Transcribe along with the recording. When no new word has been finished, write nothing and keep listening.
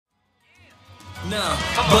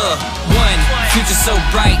Number one, future so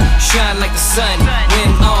bright, shine like the sun. When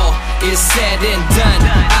all is said and done,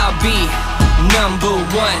 I'll be number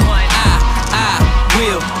one. I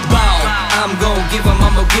will ball. I'm gon' give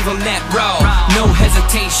 'em that raw. No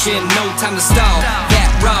hesitation, no time to stall. That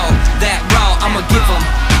raw, I'ma give 'em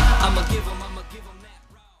that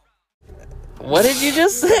raw. What did you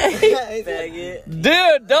just say?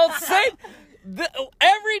 Dude, don't say...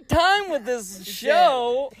 Every time with this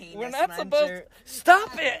show, we're not supposed to...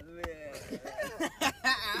 Stop it!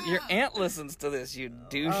 Your aunt listens to this, you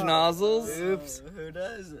douche nozzles. Oops. Who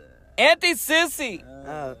does it? Auntie Sissy!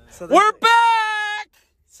 So we're back!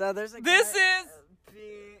 So there's a This guy, is...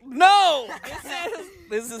 No!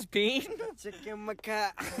 This is Peen? Chicken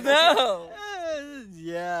macaque. No!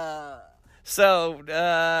 Yeah. So,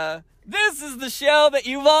 this is the show that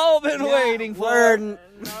you've all been waiting for.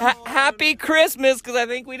 Happy Christmas, because I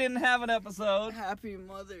think we didn't have an episode. Happy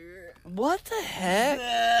Mother. What the heck?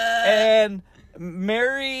 And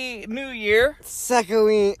Merry New Year. Second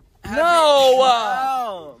week.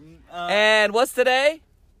 No! And what's today?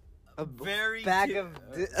 A very bag of...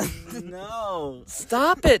 No.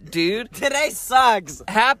 Stop it, dude. Today sucks.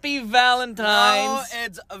 Happy Valentines. No,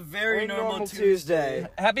 it's a very normal Tuesday.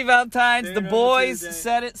 Happy Valentines. Very the normal boys Tuesday.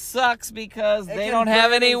 said it sucks because they can don't have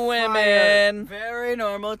burn any in women. Very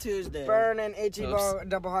normal Tuesday. Burn and itchy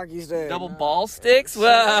double hockey stick. Double ball sticks?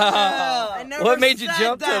 Wow. What made you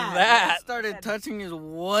jump to that? I started touching his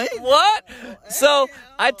what? What? So,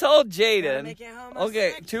 I told Jaden.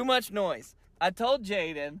 Okay, too much noise. I told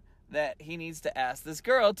Jaden that he needs to ask this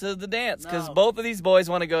girl to the dance because both of these boys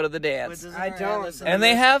want to go to the dance. I don't. And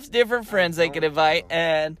they have different friends they could invite.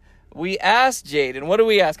 And we asked Jaden. What did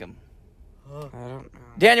we ask him? I don't know.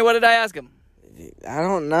 Daniel, what did I ask him? I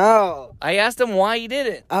don't know. I asked him why he did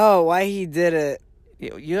it. Oh, why he did it.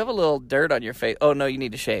 You have a little dirt on your face. Oh, no, you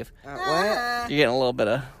need to shave. What? You're getting a little bit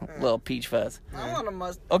of little peach fuzz. I want a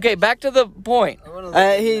mustache. Okay, back to the point.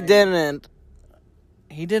 He didn't.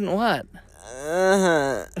 He didn't what?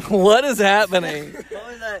 Uh-huh. What is happening? What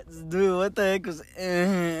was that? Dude, what the heck was...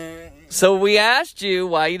 So we asked you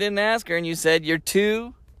why you didn't ask her, and you said you're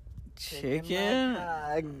too... Chicken?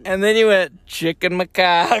 And then you went, chicken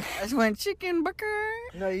macaque. I just went, chicken burger.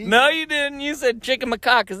 No, you didn't. You said chicken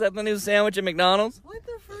macaque. Is that the new sandwich at McDonald's? What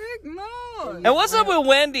the frick? No. And what's up with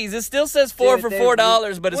Wendy's? It still says $4 for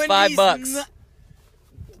 $4, but it's $5.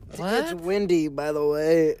 What? It's windy, by the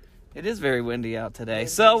way. It is very windy out today.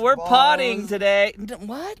 So we're potting today.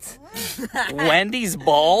 What? Wendy's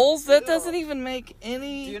balls? That doesn't even make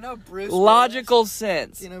any Do you know Bruce logical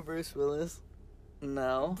sense. Do you know Bruce Willis?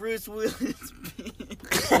 No. Bruce Willis.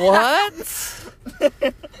 What?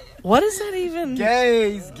 What does that even...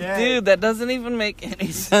 Gay, he's gay. Dude, that doesn't even make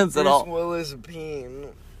any sense at all. Bruce Willis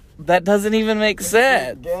Peen. That doesn't even make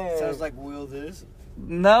sense. Sounds like Will this.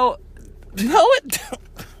 No, it don't.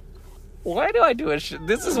 Why do I do it?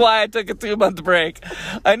 This is why I took a 2-month break.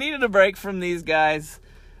 I needed a break from these guys,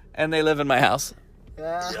 and they live in my house.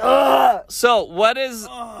 So, what is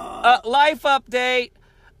life update?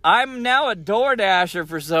 I'm now a Door Dasher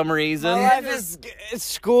for some reason.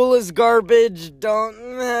 School is garbage. Don't.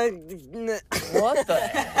 What the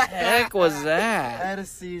heck was that? I had a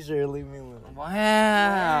seizure. Leave me alone.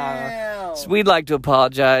 Wow. So we'd like to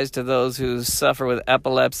apologize to those who suffer with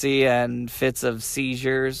epilepsy and fits of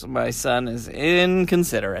seizures. My son is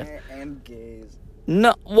inconsiderate. And gays.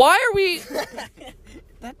 No, why are we...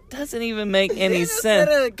 That doesn't even make any sense.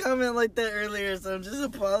 I said a comment like that earlier, so I'm just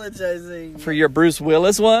apologizing. For your Bruce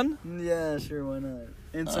Willis one? Yeah, sure, why not?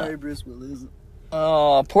 And sorry, Bruce Willis.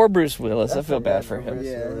 Oh, poor Bruce Willis. I feel bad for him.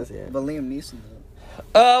 Yeah, but Liam Neeson,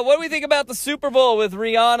 though. What do we think about the Super Bowl with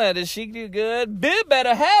Rihanna? Does she do good? Bib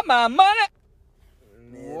better have my money.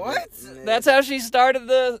 What? That's how she started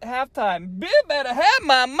the halftime. Bib better have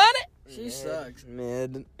my money. She sucks.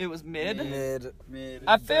 Mid. It was mid? Mid.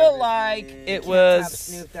 I feel like it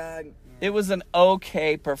was an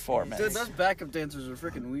okay performance. Dude, those backup dancers are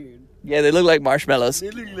freaking weird. Yeah, they look like marshmallows.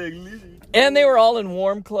 They look like lizards. And they were all in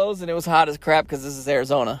warm clothes, and it was hot as crap because this is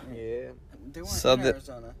Arizona. Yeah. They weren't So in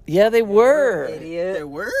Arizona. Yeah, they were. Idiot. They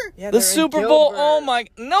were? Yeah, the Super Bowl, oh my...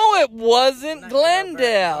 No, it wasn't.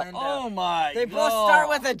 Glendale. Oh my They God. both start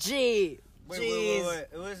with a G. Wait.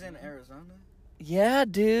 It was in Arizona? Yeah,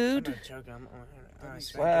 dude. I'm not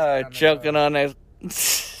joking. Wow, choking on that...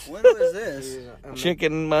 When was this?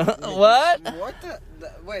 Chicken... What? What the...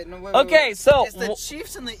 Wait, no, wait. Okay, so... It's the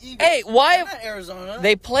Chiefs and the Eagles. Hey, why... They're not Arizona.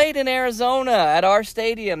 They played in Arizona at our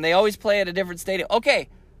stadium. They always play at a different stadium. Okay,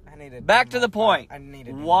 back to the point.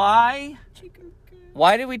 Why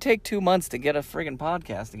did we take 2 months to get a friggin'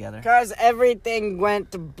 podcast together? Because everything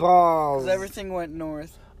went to balls. Because everything went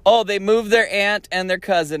north. Oh, they moved their aunt and their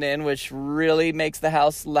cousin in, which really makes the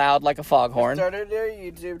house loud like a foghorn. Started their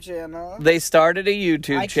YouTube channel. They started a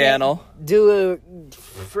YouTube channel. Do a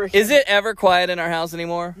freaking... Is it ever quiet in our house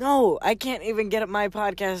anymore? No, I can't even get my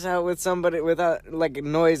podcast out with somebody without like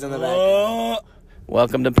noise in the background.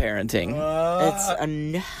 Welcome to parenting. It's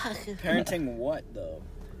enough. Parenting what though?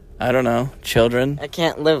 I don't know. Children. I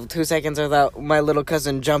can't live 2 seconds without my little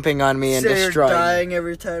cousin jumping on me and destroying You're me. dying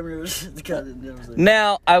every time you're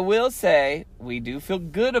Now, I will say, we do feel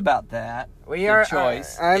good about that. We are.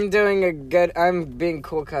 Choice. I'm being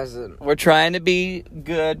cool cousin. We're trying to be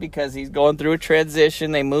good because he's going through a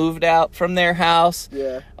transition. They moved out from their house.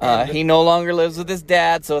 Yeah. He no longer lives with his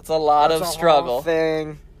dad, so it's a lot That's of a struggle. whole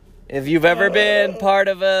thing. If you've ever been part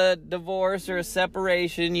of a divorce or a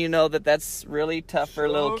separation, you know that that's really tough for a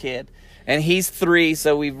little kid. And he's 3,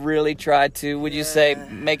 so we've really tried to, would you say,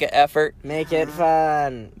 make an effort? Make it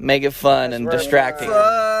fun. Make it fun and distracting.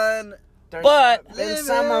 Fun. But There's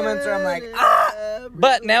some moments where I'm like,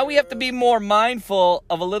 But now we have to be more mindful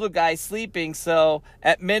of a little guy sleeping, so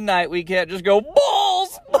at midnight we can't just go,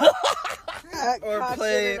 balls! Or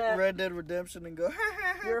play Red Dead Redemption and go,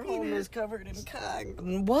 Your home is covered in cock.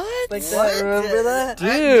 What? Like that, remember that?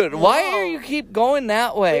 Dude, why do you keep going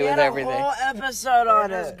that way We with had everything? a whole episode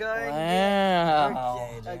on it. Wow.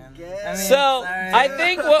 Again. So, I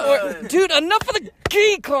think what we're... Dude, enough of the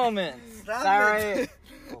gay comments! Sorry.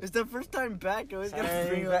 It's the first time back. I was going to Sorry,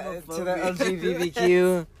 bring back to the homophobia.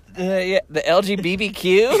 LGBTQ. Yeah, the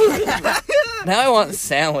LGBTQ? Now I want a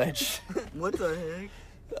sandwich. What the heck?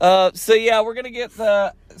 So yeah, we're gonna get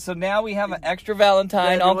so now we have an extra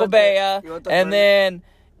Valentine, Yeah, you Uncle want the- Bea, you want the and burger? then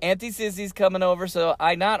Auntie Sissy's coming over, so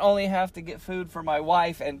I not only have to get food for my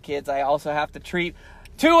wife and kids, I also have to treat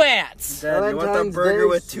 2 aunts. Dad, you want the Valentine's burger Day.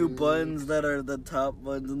 with 2 buns that are the top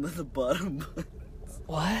buns and then the bottom buns?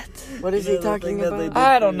 What? What is You he know, the talking thing that they about? do.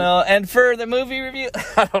 I don't know. And for the movie review,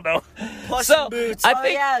 I don't know. Puss So in Boots. I Oh,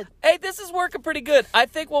 think, yeah. hey, this is working pretty good. I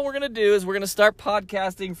think what we're gonna do is we're gonna start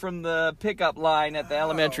podcasting from the pickup line at the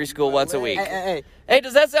elementary school once a week. Hey. Hey,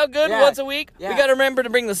 does that sound good? Yeah. Once a week? Yeah. We gotta remember to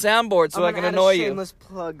bring the soundboard so I can annoy you. Shameless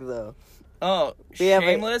plug though. Oh, We have a-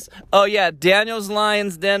 shameless? Oh, yeah, Daniel's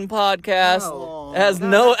Lions Den podcast No. has No,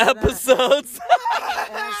 no that's not- episodes.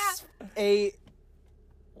 Has 8.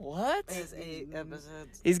 What? Has 8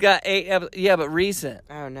 episodes. He's got 8 episodes. Yeah, but recent.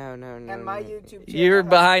 Oh no. And my YouTube channel. You're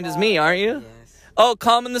behind as me, aren't you? Yes. Oh,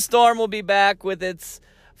 Calm in the Storm will be back with its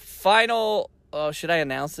final... Oh, should I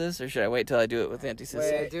announce this or should I wait till I do it with Auntie Sissy?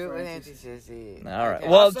 Wait. Do it with Auntie Sissy. All right. Okay.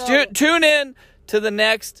 Well, Also- tune in to the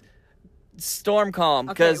next Storm Calm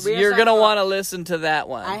because we you're also going to have a- want to listen to that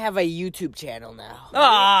one. I have a YouTube channel now.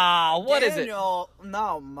 Ah, what is it? Daniel,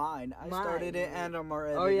 no, mine. I started Mine. it and I'm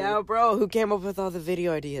already. Oh yeah, bro. Who came up with all the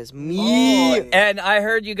video ideas? Me. Oh, And I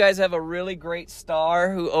heard you guys have a really great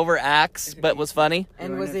star who overacts but was funny.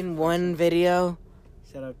 And was in one video.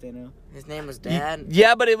 Shut up, Daniel. His name was Dad.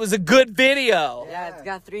 Yeah, but it was a good video. Yeah, it's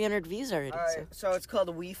got 300 views already. Alright, so it's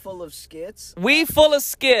called We Full of Skits. We full of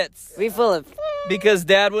skits We full of because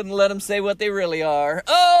Dad wouldn't let them say what they really are.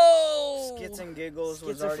 Oh, Skits and Giggles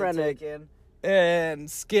was already Schizophrenic. taken.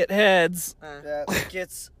 and skit heads. Yeah,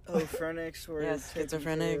 Skits Ophrenics were Yeah, taken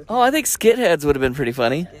schizophrenic. too. Oh, I think skit heads would have been pretty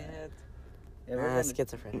funny. Yeah, we're gonna-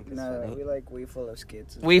 schizophrenic is No, funny. we like We Full of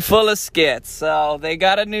Skits. We full of skits. So they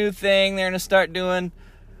got a new thing. They're gonna start doing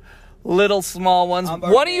little small ones.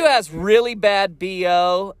 One of you has really bad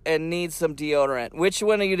BO and needs some deodorant. Which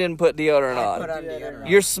one of you didn't put deodorant I on? put on deodorant.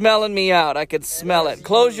 You're smelling me out. I could smell it.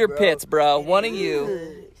 Close your pits, bro. One of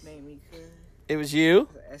you. It was you?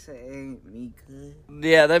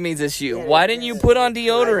 Yeah, that means it's you. Why didn't you put on I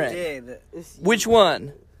deodorant? did. Which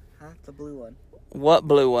one? Huh? The blue one. What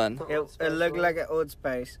blue one? It looked like an Old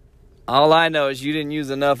Spice. All I know is you didn't use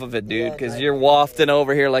enough of it, dude, because you're wafting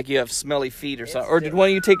over here like you have smelly feet or something. Or did one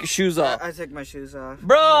of you take your shoes off? I took my shoes off.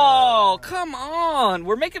 Bro, come on.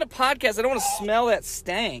 We're making a podcast. I don't want to smell that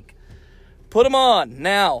stank. Put them on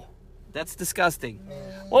now. That's disgusting.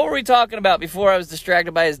 What were we talking about before I was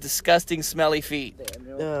distracted by his disgusting, smelly feet?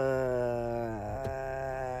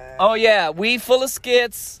 Oh, yeah. We full of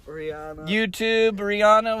skits. Rihanna. YouTube.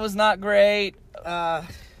 Rihanna was not great.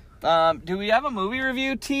 Do we have a movie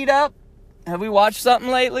review teed up? Have we watched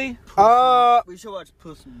something lately? We should watch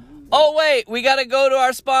Puss in Boots. Oh, wait. We got to go to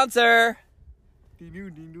our sponsor.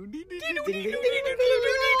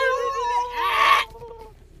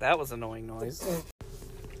 That was annoying noise.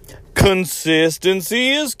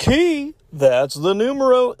 Consistency is key. That's the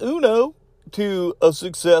numero uno to a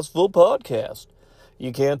successful podcast.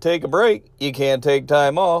 You can't take a break. You can't take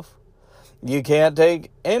time off. You can't take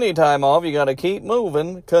any time off. You got to keep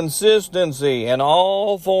moving. Consistency in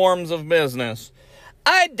all forms of business.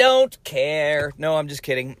 I don't care. No, I'm just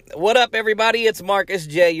kidding. What up, everybody? It's Marcus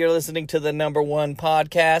J. You're listening to the #1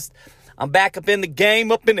 podcast. I'm back up in the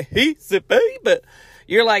game, up in the heat, baby.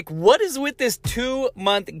 You're like, what is with this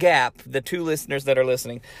 2-month gap? The 2 listeners that are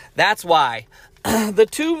listening. That's why. The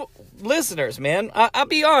 2 listeners, man. I'll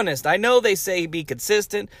be honest. I know they say be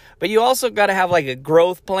consistent, but you also got to have like a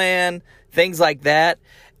growth plan, things like that.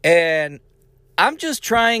 And I'm just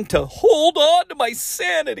trying to hold on to my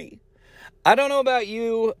sanity. I don't know about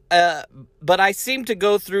you, but I seem to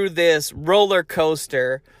go through this roller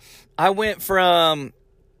coaster. I went from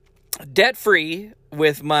debt-free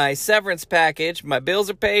with my severance package, my bills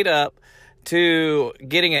are paid up, to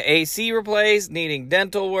getting an AC replaced, needing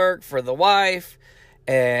dental work for the wife,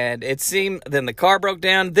 and then the car broke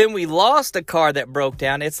down. Then we lost a car that broke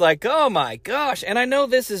down. It's like, oh my gosh. And I know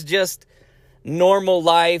this is just normal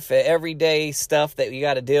life, everyday stuff that you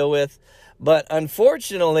got to deal with. But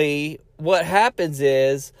unfortunately, what happens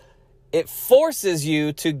is it forces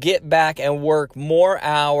you to get back and work more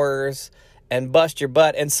hours and bust your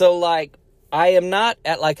butt. And so, like, I am not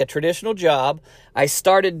at like a traditional job. I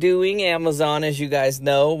started doing Amazon, as you guys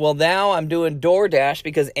know. Well, now I'm doing DoorDash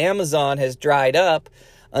because Amazon has dried up.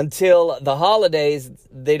 Until the holidays,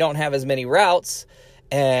 they don't have as many routes.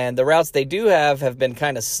 And the routes they do have been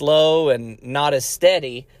kind of slow and not as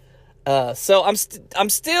steady. So I'm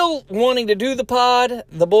still wanting to do the pod.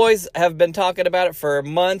 The boys have been talking about it for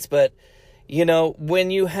months, but you know,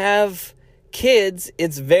 when you have kids,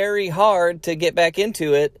 it's very hard to get back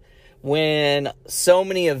into it when so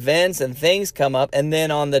many events and things come up. And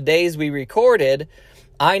then on the days we recorded,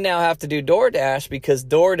 I now have to do DoorDash because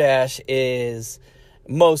DoorDash is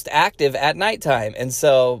most active at nighttime. And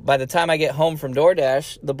so by the time I get home from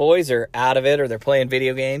DoorDash, the boys are out of it or they're playing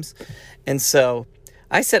video games. And so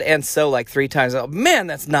I said "and so" like 3 times. Oh, man,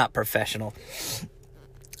 that's not professional.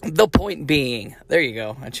 The point being, there you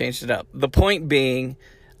go. I changed it up. The point being,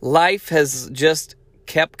 life has just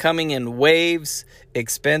kept coming in waves,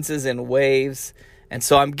 expenses in waves. And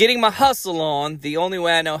so I'm getting my hustle on the only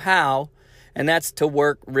way I know how, and that's to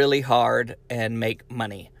work really hard and make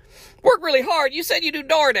money. Work really hard? You said you do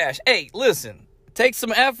DoorDash. Hey, listen, take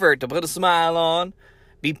some effort to put a smile on.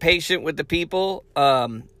 Be patient with the people.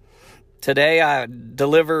 Today I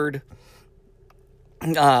delivered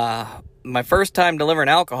my first time delivering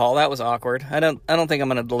alcohol. That was awkward. I don't think I'm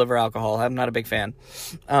going to deliver alcohol. I'm not a big fan.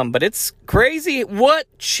 But it's crazy what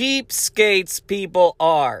cheapskates people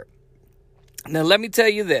are. Now let me tell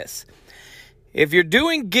you this. If you're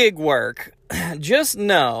doing gig work, just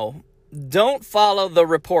know, don't follow the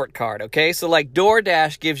report card, okay? So like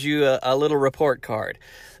DoorDash gives you a little report card.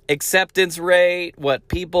 Acceptance rate, what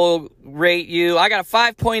people rate you. I got a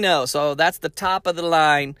 5.0, so that's the top of the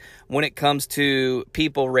line when it comes to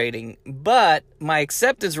people rating. But my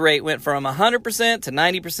acceptance rate went from 100% to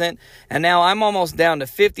 90%, and now I'm almost down to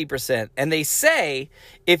 50%. And they say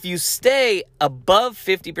if you stay above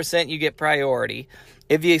 50%, you get priority.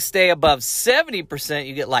 If you stay above 70%,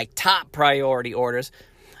 you get like top priority orders.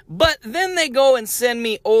 But then they go and send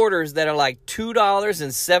me orders that are like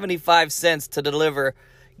 $2.75 to deliver.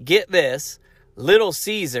 Get this, Little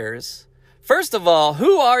Caesars. First of all,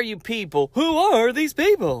 who are you people? Who are these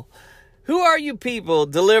people? Who are you people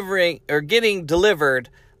delivering or getting delivered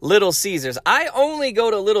Little Caesars? I only go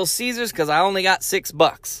to Little Caesars because I only got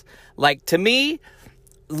 $6. Like, to me,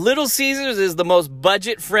 Little Caesars is the most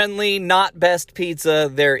budget-friendly, not best pizza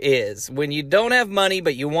there is. When you don't have money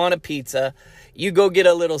but you want a pizza, you go get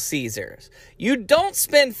a Little Caesars. You don't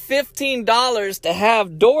spend $15 to have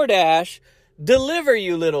DoorDash deliver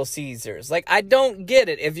you Little Caesars. Like, I don't get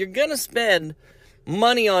it. If you're gonna spend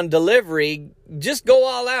money on delivery, just go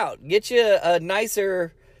all out. Get you a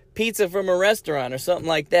nicer pizza from a restaurant or something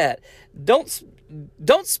like that.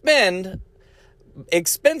 Don't spend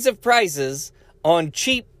expensive prices on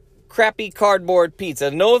cheap, crappy cardboard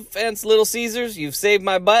pizza. No offense, Little Caesars. You've saved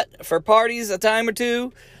my butt for parties a time or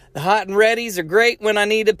two. The hot and readies are great when I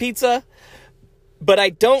need a pizza. But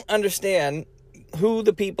I don't understand who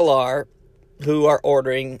the people are who are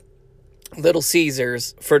ordering Little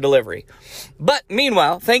Caesars for delivery. But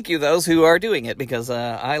meanwhile, thank you those who are doing it because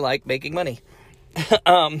I like making money.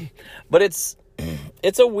 But it's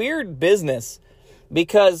a weird business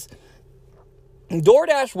because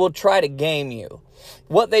DoorDash will try to game you.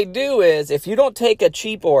 What they do is if you don't take a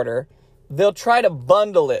cheap order, they'll try to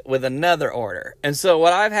bundle it with another order. And so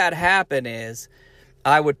what I've had happen is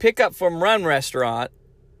I would pick up from Run Restaurant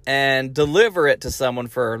and deliver it to someone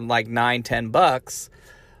for like $9-10,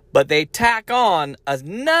 but they tack on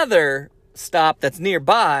another stop that's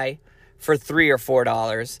nearby for $3 or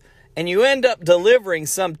 $4, and you end up delivering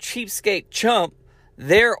some cheapskate chump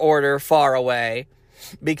their order far away,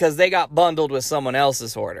 because they got bundled with someone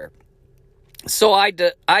else's order. So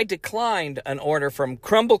I declined an order from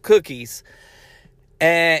Crumble Cookies,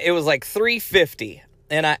 and it was like $3.50.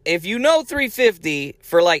 And if you know $3.50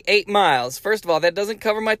 for like 8 miles, first of all, that doesn't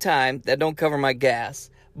cover my time. That don't cover my gas.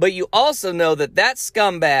 But you also know that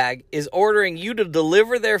scumbag is ordering you to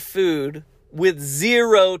deliver their food with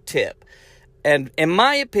 0 tip. And in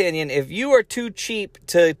my opinion, if you are too cheap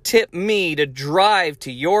to tip me to drive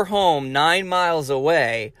to your home 9 miles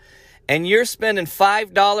away, and you're spending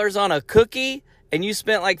 $5 on a cookie, and you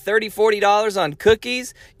spent like $30, $40 on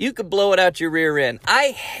cookies, you could blow it out your rear end. I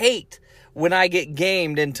hate when I get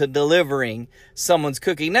gamed into delivering someone's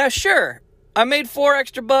cookie. Now, sure, I made $4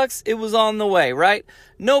 extra. It was on the way, right?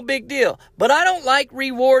 No big deal. But I don't like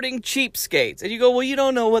rewarding cheapskates. And you go, well, you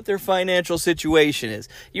don't know what their financial situation is.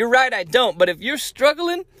 You're right, I don't. But if you're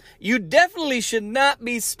struggling, you definitely should not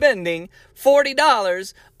be spending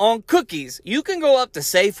 $40 on cookies. You can go up to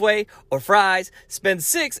Safeway or Fry's, spend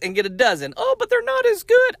 $6 and get a dozen. Oh, but they're not as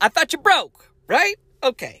good. I thought you broke, right?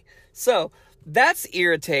 Okay. So that's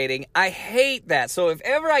irritating. I hate that. So if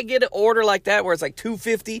ever I get an order like that where it's like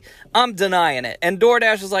 $2.50, I'm denying it. And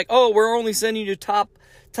DoorDash is like, oh, we're only sending you top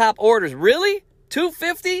orders. Really?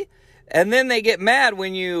 $2.50? And then they get mad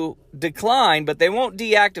when you decline, but they won't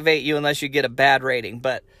deactivate you unless you get a bad rating.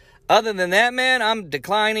 But other than that, man, I'm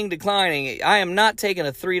declining. I am not taking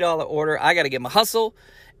a $3 order. I got to get my hustle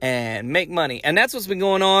and make money. And that's what's been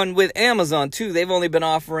going on with Amazon, too. They've only been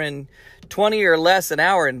offering 20 or less an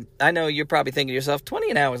hour. And I know you're probably thinking to yourself,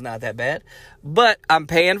 20 an hour is not that bad. But I'm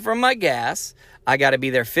paying for my gas. I got to be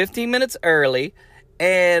there 15 minutes early.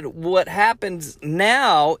 And what happens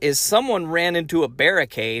now is someone ran into a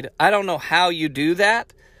barricade. I don't know how you do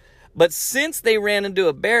that. But since they ran into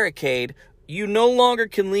a barricade, you no longer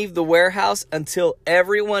can leave the warehouse until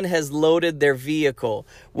everyone has loaded their vehicle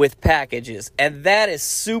with packages. And that is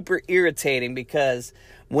super irritating because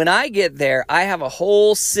when I get there, I have a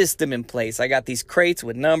whole system in place. I got these crates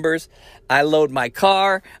with numbers. I load my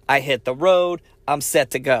car. I hit the road. I'm set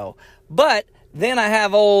to go. But then I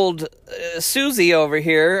have old Susie over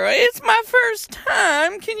here. It's my first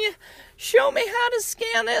time. Can you show me how to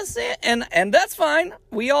scan this in? And that's fine.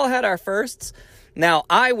 We all had our firsts. Now,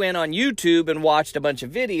 I went on YouTube and watched a bunch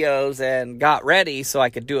of videos and got ready so I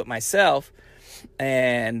could do it myself.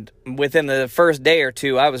 And within the first day or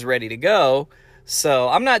two, I was ready to go. So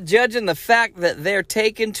I'm not judging the fact that they're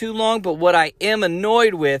taking too long, but what I am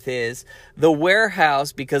annoyed with is the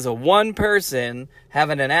warehouse, because of one person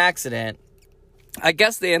having an accident. I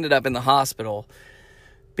guess they ended up in the hospital.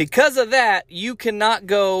 Because of that, you cannot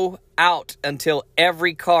go out until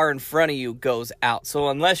every car in front of you goes out. So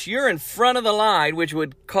unless you're in front of the line, which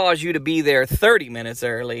would cause you to be there 30 minutes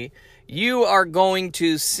early, you are going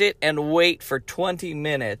to sit and wait for 20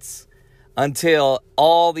 minutes until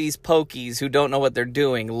all these pokies who don't know what they're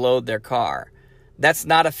doing load their car. That's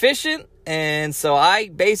not efficient, and so I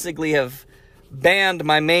basically have banned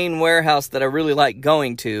my main warehouse that I really like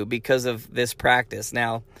going to because of this practice.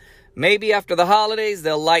 Now, maybe after the holidays,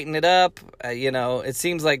 they'll lighten it up. It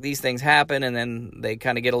seems like these things happen, and then they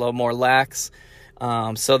kind of get a little more lax.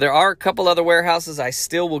 So there are a couple other warehouses I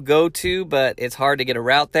still will go to, but it's hard to get a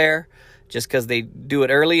route there just because they do it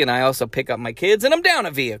early, and I also pick up my kids, and I'm down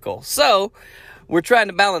a vehicle. So we're trying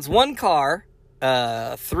to balance one car,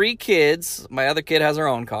 3 kids. My other kid has her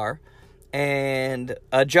own car, and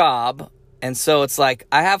a job. And so it's like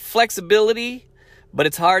I have flexibility, but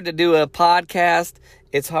it's hard to do a podcast.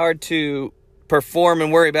 It's hard to perform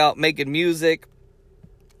and worry about making music.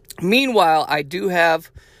 Meanwhile, I do have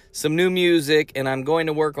some new music, and I'm going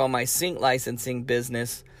to work on my sync licensing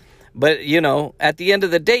business. But, at the end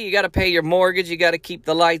of the day, you got to pay your mortgage. You got to keep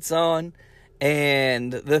the lights on.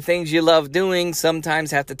 And the things you love doing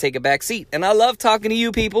sometimes have to take a back seat. And I love talking to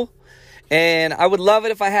you people. And I would love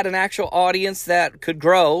it if I had an actual audience that could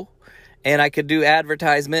grow. And I could do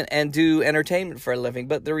advertisement and do entertainment for a living.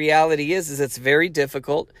 But the reality is it's very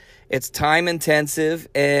difficult. It's time intensive,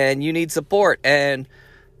 and you need support. And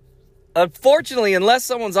unfortunately, unless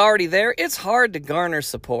someone's already there, it's hard to garner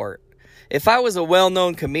support. If I was a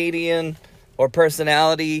well-known comedian or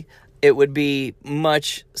personality, it would be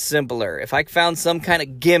much simpler. If I found some kind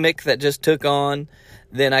of gimmick that just took on,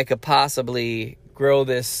 then I could possibly grow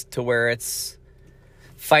this to where it's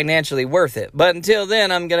financially worth it. But until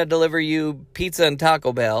then, I'm going to deliver you pizza and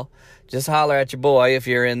Taco Bell. Just holler at your boy if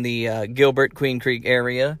you're in the Gilbert, Queen Creek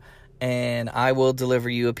area, and I will deliver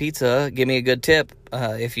you a pizza. Give me a good tip.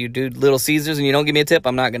 If you do Little Caesars and you don't give me a tip,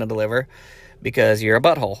 I'm not going to deliver because you're a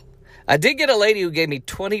butthole. I did get a lady who gave me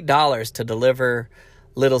 $20 to deliver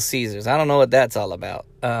Little Caesars. I don't know what that's all about.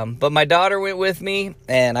 But my daughter went with me,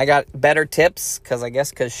 and I got better tips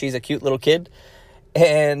because she's a cute little kid.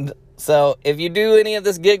 And so if you do any of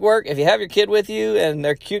this gig work, if you have your kid with you and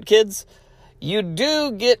they're cute kids, you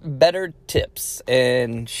do get better tips.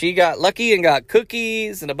 And she got lucky and got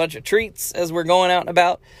cookies and a bunch of treats as we're going out and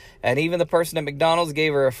about. And even the person at McDonald's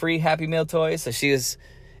gave her a free Happy Meal toy, so she was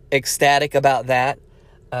ecstatic about that.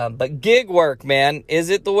 But gig work, man, is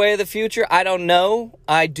it the way of the future? I don't know.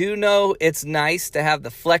 I do know it's nice to have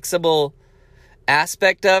the flexible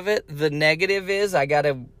aspect of it. The negative is I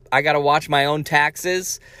gotta watch my own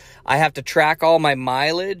taxes. I have to track all my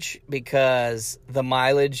mileage because the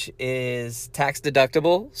mileage is tax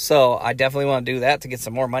deductible. So I definitely want to do that to get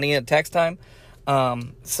some more money at tax time.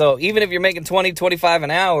 So even if you're making $20, $25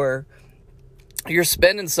 an hour, you're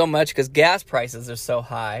spending so much because gas prices are so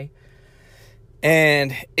high.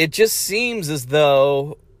 And it just seems as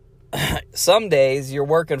though some days you're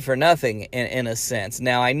working for nothing in a sense.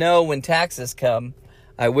 Now, I know when taxes come,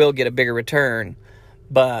 I will get a bigger return.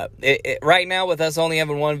 But right now, with us only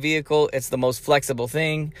having one vehicle, it's the most flexible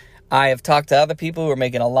thing. I have talked to other people who are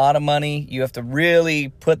making a lot of money. You have to really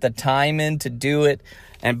put the time in to do it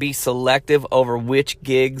and be selective over which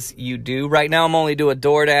gigs you do. Right now, I'm only doing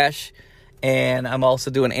DoorDash, and I'm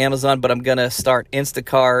also doing Amazon, but I'm going to start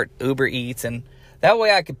Instacart, Uber Eats, and that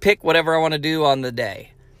way I could pick whatever I want to do on the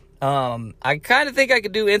day. I kind of think I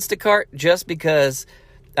could do Instacart just because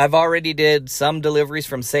I've already did some deliveries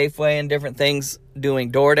from Safeway and different things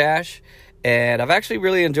doing DoorDash, and I've actually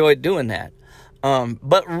really enjoyed doing that.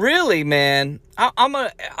 But really, man,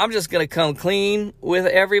 I'm just going to come clean with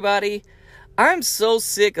everybody. I'm so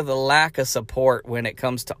sick of the lack of support when it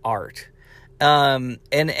comes to art. And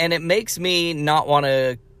it makes me not want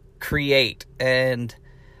to create. And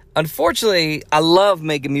unfortunately, I love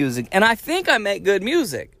making music, and I think I make good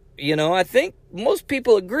music. You know, I think most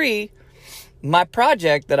people agree my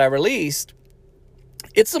project that I released,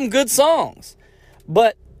 it's some good songs.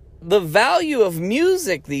 But the value of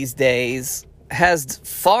music these days has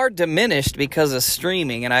far diminished because of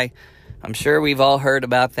streaming. And I'm sure we've all heard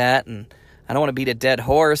about that. And I don't want to beat a dead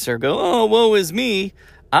horse or go, oh, woe is me.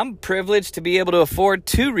 I'm privileged to be able to afford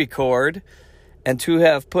to record and to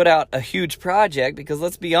have put out a huge project because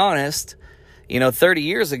let's be honest, 30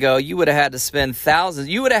 years ago, you would have had to spend thousands.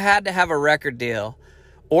 You would have had to have a record deal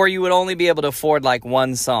or you would only be able to afford like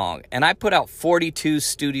one song. And I put out 42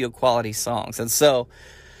 studio quality songs. And so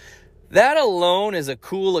that alone is a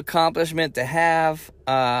cool accomplishment to have.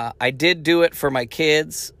 I did do it for my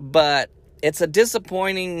kids, but it's a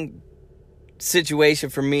disappointing situation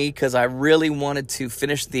for me because I really wanted to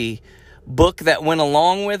finish the book that went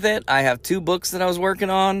along with it. I have 2 books that I was working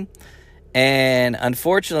on, and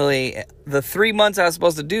unfortunately the 3 months I was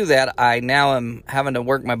supposed to do that, I now am having to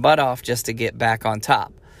work my butt off just to get back on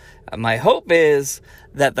top. My hope is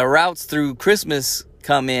that the routes through Christmas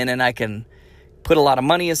come in and I can put a lot of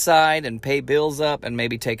money aside and pay bills up and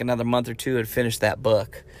maybe take another month or 2 and finish that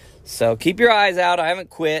book. So keep your eyes out. I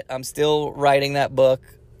haven't quit. I'm still writing that book,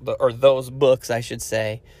 or those books, I should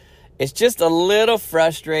say. It's just a little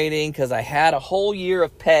frustrating because I had a whole year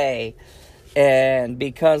of pay, and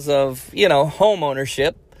because of, home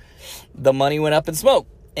ownership, the money went up in smoke.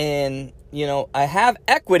 And, I have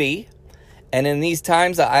equity, and in these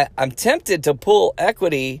times, I'm tempted to pull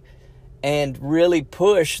equity and really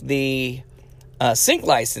push the sync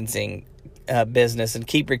licensing business and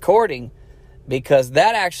keep recording, because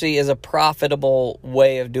that actually is a profitable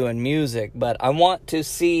way of doing music. But I would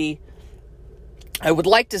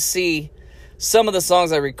like to see some of the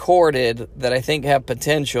songs I recorded that I think have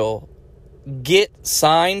potential get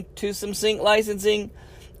signed to some sync licensing.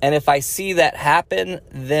 And if I see that happen,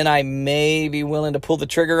 then I may be willing to pull the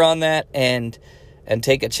trigger on that and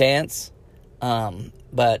take a chance.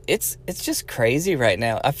 But it's just crazy right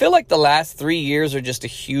now. I feel like the last 3 years are just a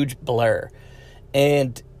huge blur.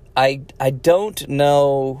 And I don't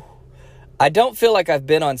know. I don't feel like I've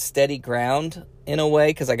been on steady ground in a way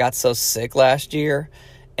because I got so sick last year.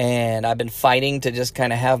 And I've been fighting to just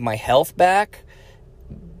kind of have my health back.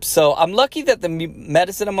 So I'm lucky that the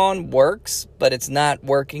medicine I'm on works, but it's not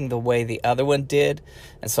working the way the other one did.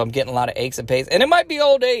 And so I'm getting a lot of aches and pains. And it might be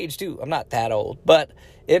old age too. I'm not that old. But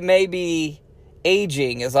it may be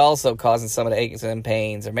aging is also causing some of the aches and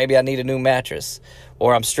pains. Or maybe I need a new mattress.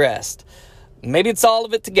 Or I'm stressed. Maybe it's all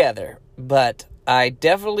of it together. But I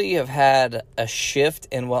definitely have had a shift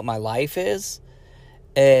in what my life is.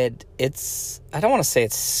 And I don't want to say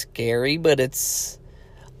it's scary, but it's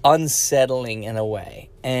unsettling in a way.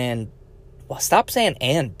 And, well, stop saying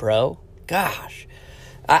 "and," bro. Gosh.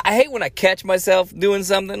 I hate when I catch myself doing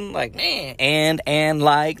something like, and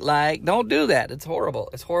like, don't do that. It's horrible.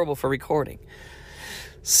 It's horrible for recording.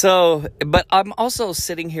 So, but I'm also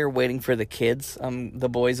sitting here waiting for the kids. The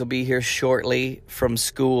boys will be here shortly from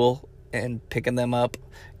school and picking them up.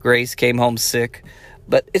 Grace came home sick.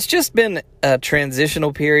 But it's just been a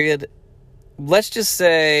transitional period. Let's just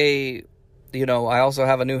say, I also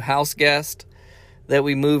have a new house guest that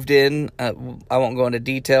we moved in. I won't go into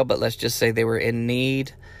detail, but let's just say they were in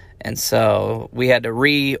need. And so we had to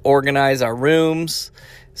reorganize our rooms.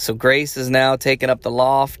 So Grace is now taking up the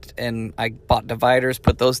loft, and I bought dividers,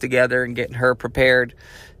 put those together, and getting her prepared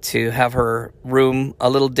to have her room a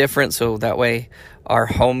little different, so that way our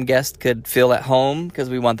home guest could feel at home, because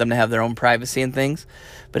we want them to have their own privacy and things.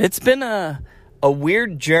 But it's been a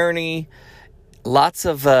weird journey, lots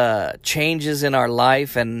of changes in our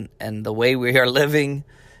life and the way we are living.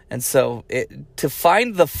 And so to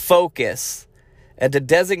find the focus and to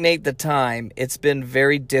designate the time, it's been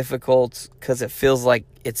very difficult because it feels like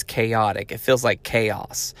it's chaotic. It feels like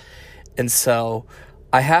chaos. And so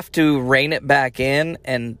I have to rein it back in,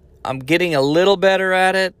 and I'm getting a little better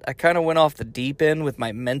at it. I kind of went off the deep end with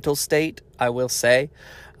my mental state, I will say.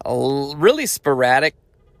 Really sporadic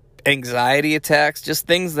anxiety attacks, just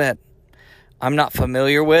things that I'm not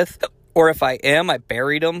familiar with. Or if I am, I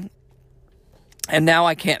buried them. And now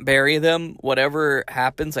I can't bury them. Whatever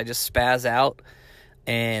happens, I just spaz out.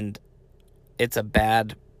 And it's a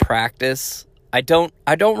bad practice. I don't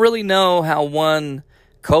really know how one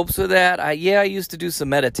copes with that. I used to do some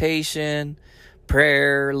meditation,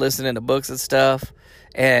 prayer, listening to books and stuff.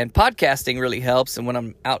 And podcasting really helps. And when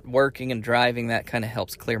I'm out working and driving, that kind of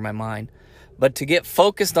helps clear my mind. But to get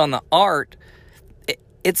focused on the art,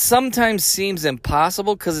 it sometimes seems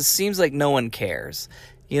impossible because it seems like no one cares.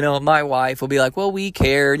 My wife will be like, well, we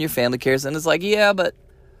care and your family cares. And it's like, yeah, but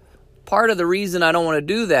part of the reason I don't want to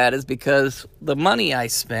do that is because the money I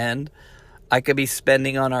spend, I could be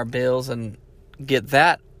spending on our bills and get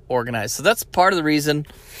that organized. So that's part of the reason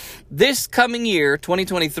this coming year,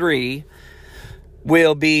 2023,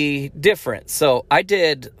 will be different. So I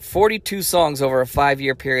did 42 songs over a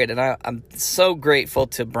 5-year period, and I'm so grateful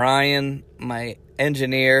to Brian, my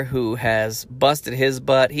engineer, who has busted his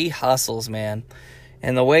butt. He hustles, man.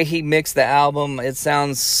 And the way he mixed the album, it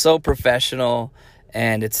sounds so professional.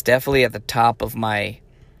 And it's definitely at the top of my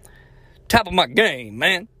game,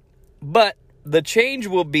 man. But the change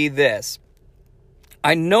will be this.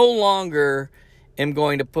 I no longer am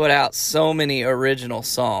going to put out so many original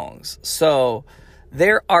songs. So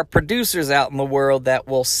there are producers out in the world that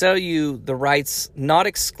will sell you the rights, not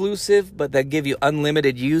exclusive, but that give you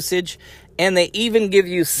unlimited usage. And they even give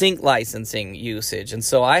you sync licensing usage. And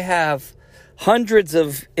so I have hundreds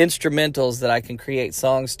of instrumentals that I can create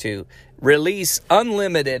songs to, release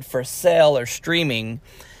unlimited for sale or streaming,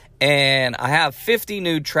 and I have 50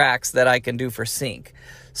 new tracks that I can do for sync.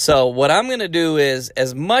 So what I'm going to do is,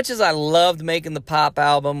 as much as I loved making the pop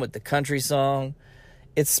album with the country song,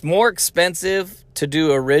 it's more expensive to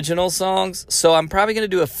do original songs, so I'm probably going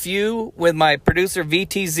to do a few with my producer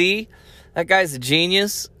VTZ. That guy's a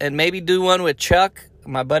genius. And maybe do one with Chuck,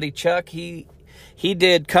 my buddy Chuck. He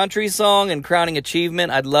did country song and crowning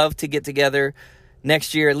achievement. I'd love to get together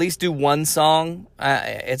next year, at least do one song.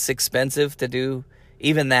 It's expensive to do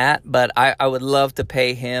even that, but I would love to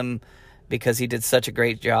pay him because he did such a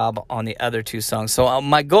great job on the other 2 songs. So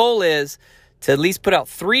my goal is to at least put out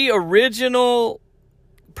 3 original,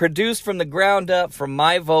 produced from the ground up, from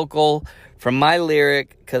my vocal, from my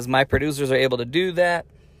lyric, because my producers are able to do that.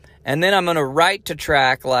 And then I'm going to write to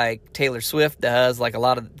track like Taylor Swift does, like a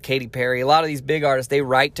lot of Katy Perry, a lot of these big artists, they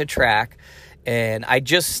write to track. And I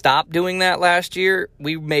just stopped doing that last year.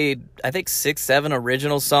 We made, I think, 6-7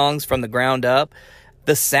 original songs from the ground up.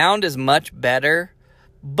 The sound is much better,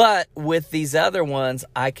 but with these other ones,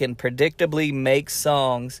 I can predictably make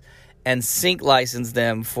songs and sync license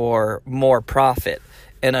them for more profit.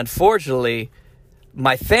 And unfortunately,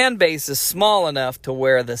 my fan base is small enough to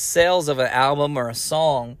where the sales of an album or a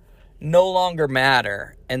song no longer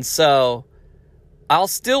matter. And so I'll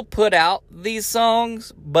still put out these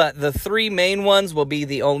songs, but the 3 main ones will be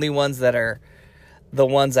the only ones that are the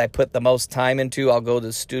ones I put the most time into. I'll go to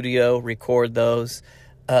the studio, record those.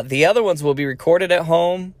 The other ones will be recorded at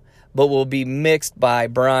home, but will be mixed by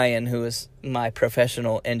Brian, who is my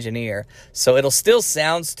professional engineer. So it'll still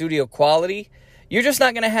sound studio quality. You're just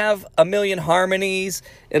not going to have a million harmonies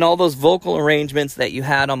and all those vocal arrangements that you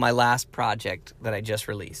had on my last project that I just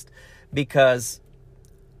released, because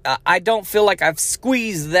I don't feel like I've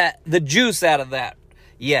squeezed the juice out of that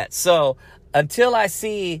yet. So until I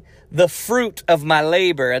see the fruit of my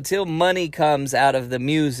labor, until money comes out of the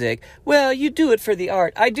music. Well, you do it for the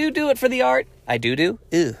art. I do it for the art. I do?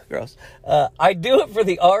 Ew, gross. I do it for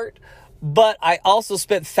the art, but I also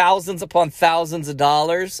spent thousands upon thousands of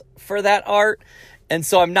dollars for that art, and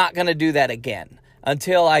so I'm not going to do that again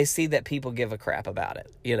until I see that people give a crap about it.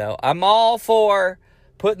 You know, I'm all for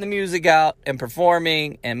putting the music out and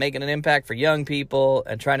performing and making an impact for young people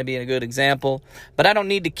and trying to be a good example. But I don't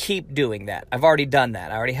need to keep doing that. I've already done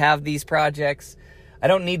that. I already have these projects. I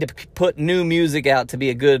don't need to put new music out to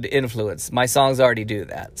be a good influence. My songs already do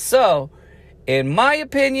that. So, in my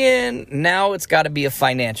opinion, now it's got to be a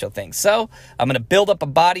financial thing. So, I'm going to build up a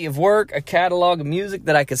body of work, a catalog of music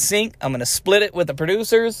that I can sync. I'm going to split it with the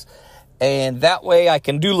producers. And that way I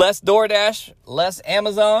can do less DoorDash, less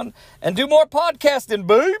Amazon, and do more podcasting,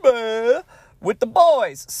 baby, with the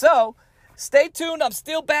boys. So, stay tuned. I'm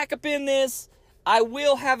still back up in this. I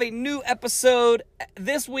will have a new episode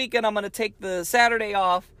this weekend. I'm going to take the Saturday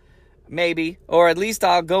off, maybe, or at least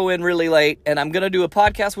I'll go in really late. And I'm going to do a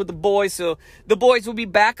podcast with the boys. So, the boys will be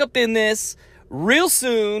back up in this real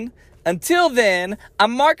soon. Until then,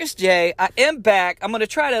 I'm Marcus J. I am back. I'm going to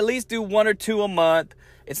try to at least do 1 or 2 a month.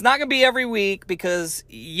 It's not going to be every week because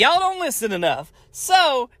y'all don't listen enough.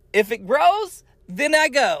 So, if it grows, then I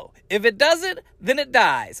go. If it doesn't, then it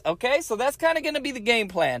dies. Okay? So, that's kind of going to be the game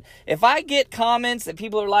plan. If I get comments that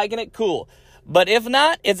people are liking it, cool. But if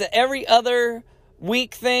not, it's an every other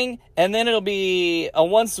week thing, and then it'll be a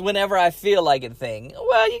once whenever I feel like it thing.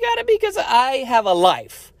 Well, you got to, because I have a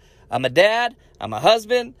life. I'm a dad. I'm a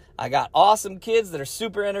husband. I got awesome kids that are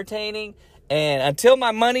super entertaining. And until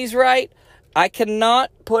my money's right, I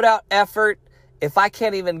cannot put out effort if I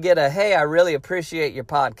can't even get a, hey, I really appreciate your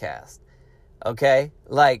podcast. Okay?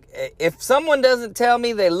 Like, if someone doesn't tell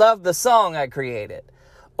me they love the song I created,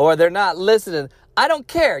 or they're not listening, I don't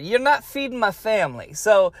care. You're not feeding my family.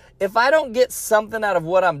 So, if I don't get something out of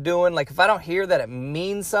what I'm doing, like if I don't hear that it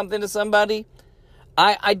means something to somebody,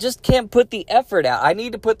 I just can't put the effort out. I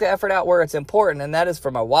need to put the effort out where it's important, and that is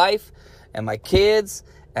for my wife and my kids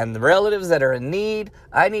and the relatives that are in need.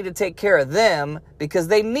 I need to take care of them because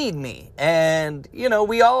they need me. And, you know,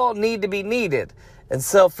 we all need to be needed. And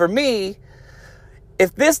so for me,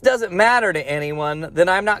 if this doesn't matter to anyone, then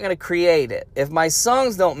I'm not going to create it. If my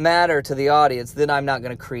songs don't matter to the audience, then I'm not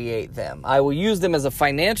going to create them. I will use them as a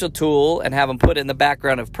financial tool and have them put in the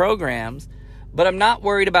background of programs, but I'm not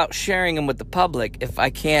worried about sharing them with the public if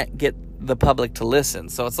I can't get the public to listen.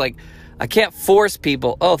 So it's like, I can't force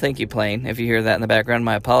people. Oh, thank you, plane. If you hear that in the background,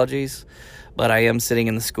 my apologies. But I am sitting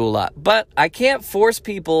in the school lot. But I can't force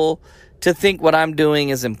people to think what I'm doing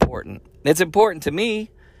is important. It's important to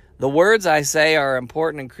me. The words I say are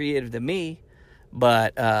important and creative to me.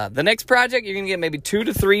 But the next project, you're going to get maybe 2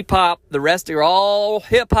 to 3 pop. The rest are all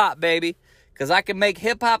hip-hop, baby. Because I can make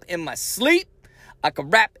hip-hop in my sleep. I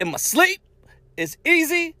can rap in my sleep. It's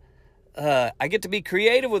easy. I get to be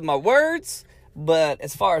creative with my words. But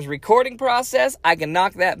as far as recording process, I can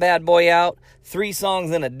knock that bad boy out 3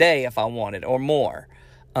 songs in a day if I wanted, or more.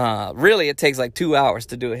 Really, it takes like 2 hours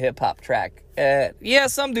to do a hip-hop track. Yeah,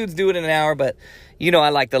 some dudes do it in an hour, but, you know, I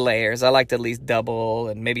like the layers. I like to at least double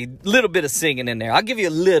and maybe a little bit of singing in there. I'll give you a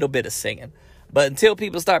little bit of singing. But until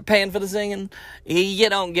people start paying for the singing, you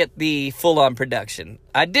don't get the full-on production.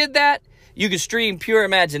 I did that. You can stream Pure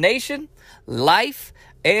Imagination, Life,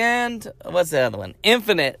 and what's the other one?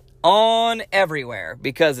 Infinite. On everywhere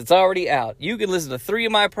because it's already out. You can listen to 3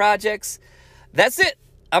 of my projects. That's it.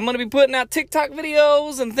 I'm going to be putting out TikTok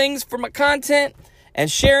videos and things for my content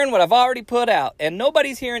and sharing what I've already put out. And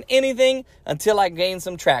nobody's hearing anything until I gain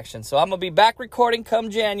some traction. So I'm going to be back recording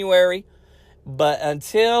come January. But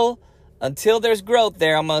until there's growth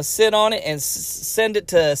there, I'm going to sit on it and send it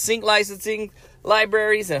to sync licensing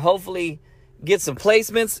libraries and hopefully get some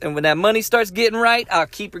placements. And when that money starts getting right, I'll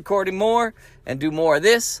keep recording more and do more of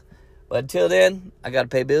this. But until then, I got to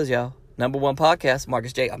pay bills, y'all. Number 1 podcast,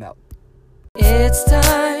 Marcus J. I'm out. It's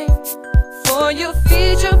time for your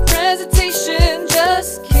feature presentation.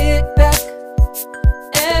 Just kick back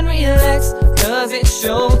and relax, cause it's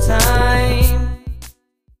showtime.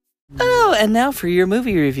 Oh, and now for your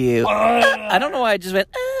movie review. I don't know why I just went,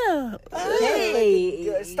 oh.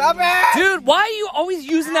 Hey, stop it! Dude, why are you always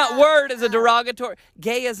using that word as a derogatory?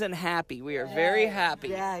 Gay as in happy. We are very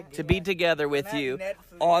happy to be together with you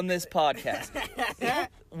on this podcast.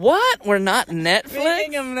 What? We're not Netflix?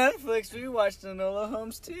 Speaking of Netflix, we watched Enola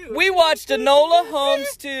Holmes 2. We watched Enola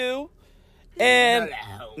Holmes 2. And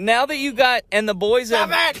now that you got, and the boys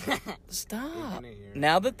have... Stop.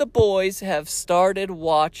 Now that the boys have started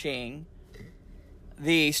watching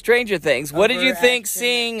the Stranger Things, what did you think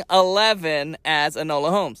seeing 11 as Enola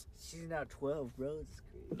Holmes? She's now 12, bro. It's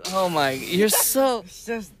crazy. Oh my, you're so... It's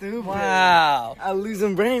so stupid. Wow. I'm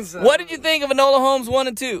losing brain cells. What did you think of Enola Holmes 1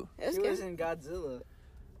 and 2? It's She good. was in Godzilla.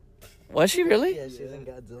 Was she really? Yeah, she was in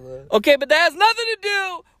Godzilla. Okay, but that has nothing to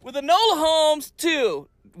do with Enola Holmes 2.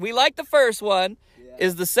 We like the first one. Yeah.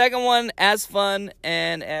 Is the second one as fun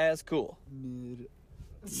and as cool?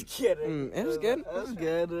 Just kidding. It was good. It was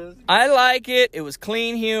good. I like it. It was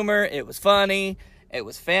clean humor. It was funny. It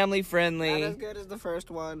was family Not friendly. as good as the first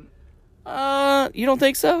one. You don't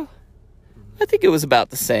think so? I think it was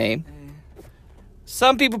about the same.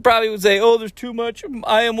 Some people probably would say, "Oh, there's too much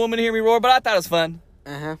I Am Woman, Hear Me Roar," but I thought it was fun.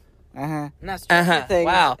 Thing.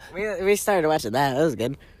 Wow. We started watching that. That was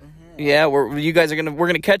good. Yeah, we're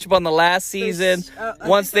gonna catch up on the last season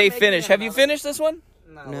once they they're finish. making Have you finished this one?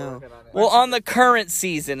 No. No. We're working on it. Well, on the current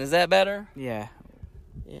season, is that better? Yeah.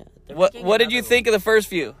 Yeah. What did you think of the first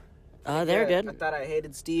few? They're I good. thought I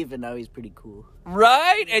hated Steve, and now he's pretty cool.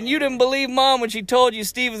 Right? And you didn't believe Mom when she told you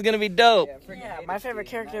Steve was gonna be dope. Yeah, my favorite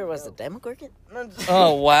character was the Demogorgon.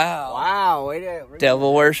 Oh wow. Wow. Wait a minute.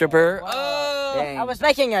 Devil worshiper. Wow. Oh. Dang. I was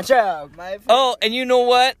making a joke. My favorite- Oh, and you know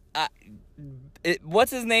what?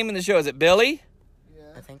 What's his name in the show? Is it Billy?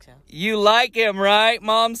 I think so. You like him, right?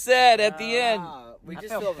 Mom said at the end. We I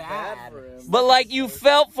just felt feel bad. bad for him. But like you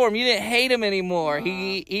felt for him, you didn't hate him anymore.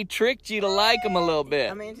 He tricked you to like him a little bit.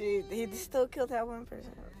 I mean, he still killed that one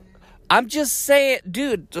person. I'm just saying,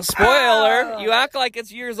 dude. The spoiler. You act like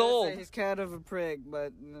it's years old, He's kind of a prick,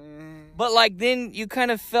 but but like then you kind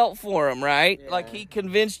of felt for him, right? Yeah. Like he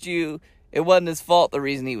convinced you it wasn't his fault. The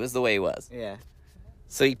reason he was the way he was, yeah.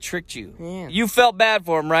 so he tricked you. Yeah. You felt bad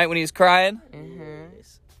for him, right, when he was crying.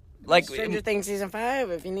 Like, Stranger Things season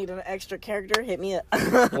 5. If you need an extra character, hit me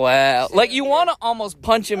up. wow, like you want to almost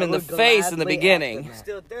punch him I in the would face in the gladly beginning. act with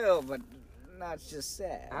Still do, but not just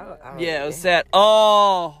sad. Yeah, it was sad.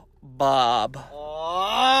 Oh, Bob.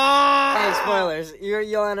 Hey, spoilers. You're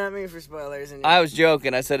yelling at me for spoilers. And I was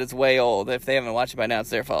joking. I said it's way old. If they haven't watched it by now,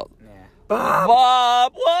 it's their fault. Yeah.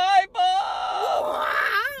 Bob, why Bob?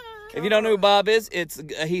 If you don't know who Bob is,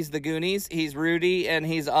 he's the Goonies. He's Rudy, and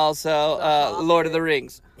he's also Lord of the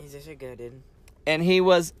Rings. He's just a good dude. And he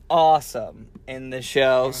was awesome in the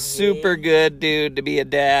show. Super good dude to be a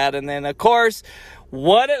dad. And then, of course,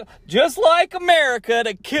 just like America,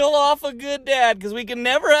 to kill off a good dad, because we can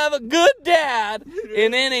never have a good dad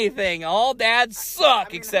in anything. All dads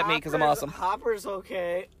suck, except me, because I'm awesome. Hopper's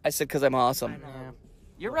okay. I said because I'm awesome. Yeah.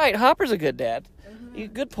 You're right. Hopper's a good dad.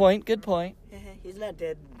 Good point. Good point. He's not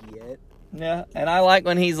dead yet. Yeah, and I like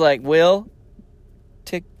when he's like, Will,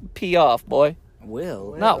 pee off, boy.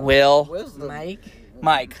 Will. Not Will. Will's the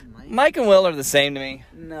Mike. Mike and Will are the same to me.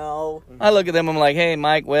 No. I look at them, I'm like, hey,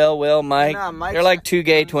 Mike, Will, Mike. No, Mike's They're like two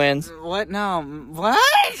gay twins. What? No. What?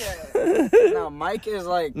 No, Mike is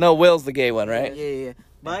like. No, Will's the gay one, right? Yeah.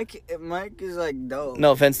 Mike is like dope.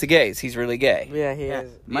 No offense to gays. He's really gay. Yeah, he Yeah.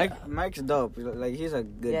 is. Mike's dope. Like he's a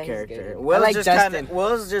good Yeah, he's character. good. Will's I like just Dustin.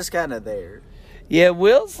 Will's just kind of there. Yeah,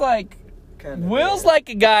 Will's like Kinda like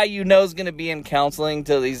a guy you know is going to be in counseling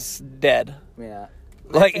till he's dead. there. Yeah.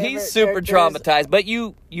 Like, favorite he's super characters- traumatized, but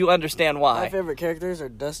you understand My why. favorite characters are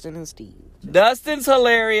Dustin and Steve. Dustin's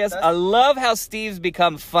hilarious. I love how Steve's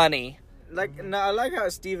become funny. Like no, I like how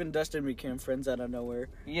Steve and Dustin became friends out of nowhere.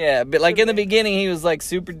 Yeah, but like in the beginning, he was like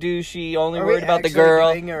super douchey, only Are worried we about the actually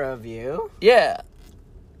girl. doing a review? Yeah,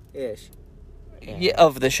 Ish. yeah,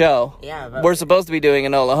 of the show. Yeah, but We're supposed to be doing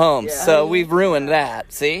Enola Holmes, Yeah. so we've ruined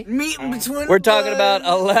that. See, Meeting between. we're talking about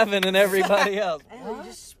 11 and everybody else. you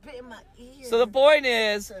just spit in my ear. So the point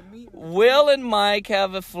is, Will and Mike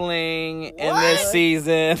have a fling in this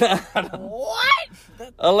season.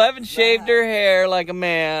 What? 11 shaved her hair like a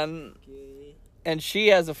man, and she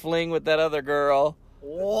has a fling with that other girl.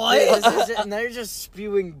 What? And they're just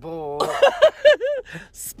spewing bull.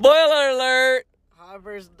 Spoiler alert!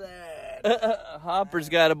 Hopper's dead. Hopper's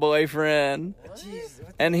got a boyfriend, Jeez,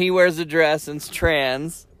 and he wears a dress and's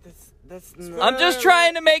trans. that's I'm just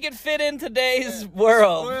trying to make it fit in today's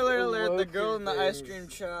world. Spoiler alert: the girl in the ice cream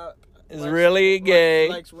shop Is really gay,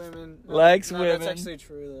 Likes women. Likes no, women. That's actually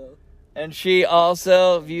true though. and she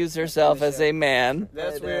also views herself as a man.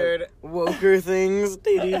 That's weird. woker things.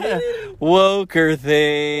 Woker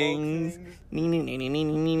things. I've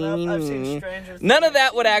seen Stranger None of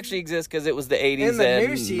that would actually exist because it was the 80s In the and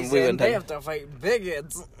new season, we wouldn't they have. have to fight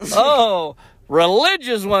bigots. Oh,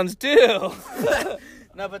 religious ones too.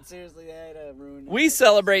 No, but seriously, I had to ruin it. We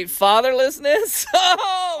celebrate fatherlessness.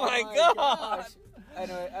 Oh my god. gosh.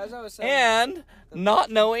 Anyway, as I was saying, And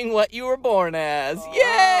not knowing what you were born as.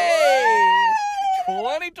 Yay!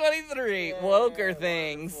 2023 woker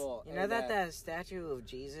things. wonderful. You know that statue of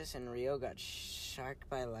Jesus in Rio got sharked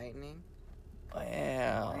by lightning?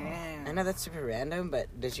 Wow. I know that's super random, but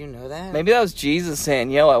did you know that? Maybe that was Jesus saying,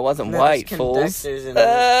 yo, I wasn't No, white, there's fools. conductors in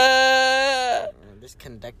There's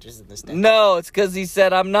conductors in the statue. No, it's because he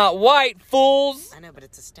said, I'm not white, fools. I know, but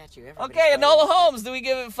it's a statue. Everybody's Okay, white. Enola Holmes, do we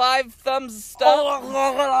give it 5 thumbs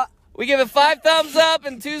up? We give it 5 thumbs up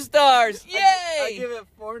and 2 stars. Yay! I give it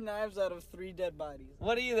 4 knives out of 3 dead bodies.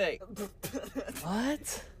 What do you think?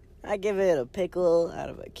 What? I give it a pickle out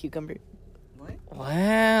of a cucumber.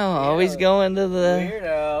 Wow, always going to the...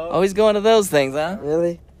 Weirdo. Always going to those things, huh?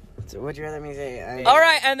 Really? So what'd you rather me say? All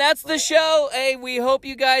right, and that's the show. Hey, we hope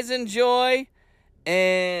you guys enjoy.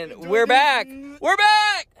 And we're back. We're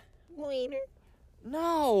back! Wiener.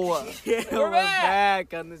 No. Yeah, we're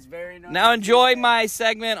back on this very nice Now enjoy my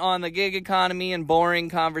segment on the gig economy and boring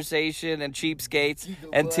conversation and cheapskates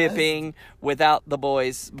and tipping without the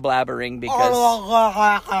boys blabbering because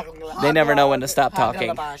they never know when to stop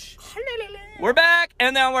talking. We're back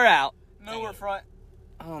and now we're out. No, we're front.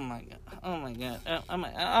 Oh my god. Oh my god.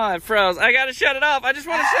 Oh, it froze. I gotta shut it off. I just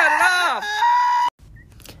want to shut it off.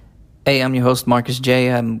 Hey, I'm your host, Marcus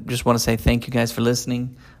J. I just want to say thank you guys for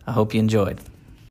listening. I hope you enjoyed.